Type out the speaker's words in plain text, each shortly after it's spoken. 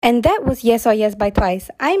And that was Yes or Yes by Twice.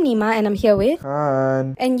 I'm Nima and I'm here with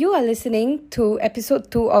Han. And you are listening to episode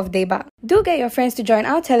 2 of Daebak. Do get your friends to join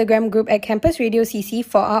our Telegram group at Campus Radio CC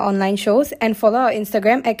for our online shows and follow our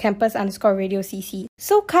Instagram at campus_radio CC.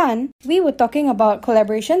 So Khan, we were talking about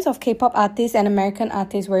collaborations of K-pop artists and American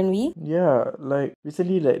artists, weren't we? Yeah,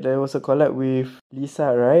 recently there was a collab with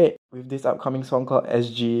Lisa, right? With this upcoming song called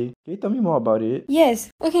SG. Can you tell me more about it? Yes.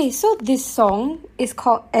 Okay, so this song is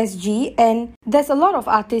called SG and there's a lot of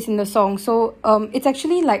artists in the song. So it's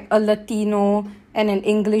actually like a Latino and an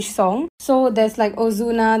English song. So there's like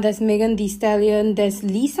Ozuna, there's Megan Thee Stallion, there's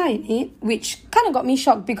Lisa in it, which kind of got me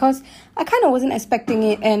shocked because I kind of wasn't expecting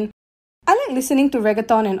it, and I like listening to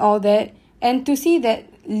reggaeton and all that, and to see that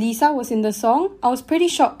Lisa was in the song, I was pretty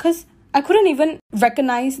shocked because I couldn't even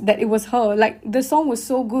recognize that it was her. Like, the song was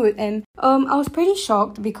so good, and I was pretty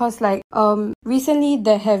shocked because recently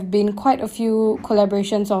there have been quite a few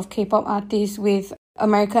collaborations of K-pop artists with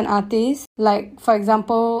American artists. Like, for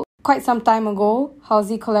example, quite some time ago,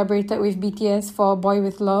 Halsey collaborated with BTS for Boy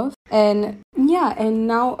With Love. And yeah, and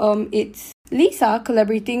now it's Lisa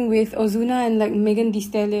collaborating with Ozuna and like Megan Thee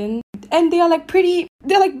Stallion. And they're like big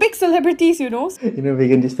celebrities, you know? You know,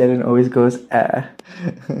 Megan Thee Stallion always goes,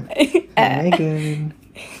 Megan.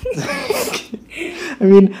 I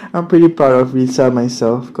mean, I'm pretty proud of Lisa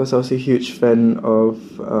myself because I was a huge fan of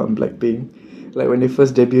Blackpink. Like when they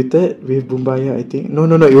first debuted with Boombayah, I think. No,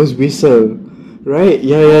 it was Whistle. Right?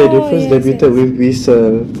 Yeah, they first debuted with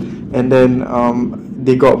Whistle. And then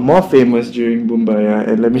they got more famous during Boombayah.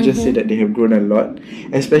 And let me just say that they have grown a lot.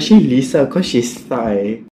 Especially Lisa, because she's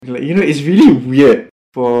Thai. Like, you know, it's really weird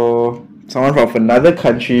for someone from another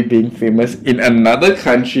country being famous in another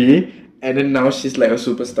country. And then now she's like a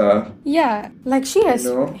superstar. Yeah, like she has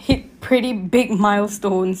hit pretty big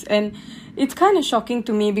milestones, and it's kind of shocking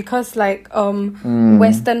to me because like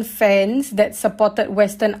Western fans that supported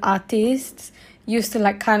Western artists used to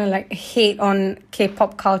like kind of like hate on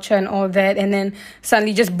K-pop culture and all that, and then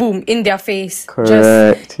suddenly just boom, in their face.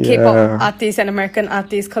 Correct, just K-pop artists and American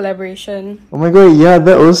artists collaboration. Oh my god, yeah,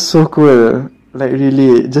 that was so cool. Like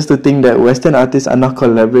really, just to think that Western artists are now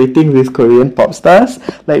collaborating with Korean pop stars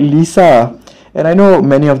like Lisa. And I know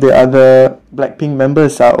many of the other Blackpink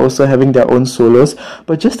members are also having their own solos,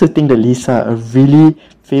 but just to think that Lisa, a really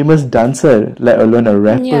famous dancer, let alone a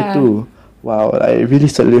rapper too. Wow, I really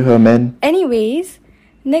salute her, man. Anyways,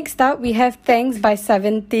 next up we have Thanks by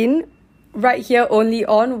 17, right here only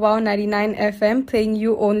on Wow 99 FM, playing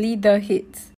you only the hits.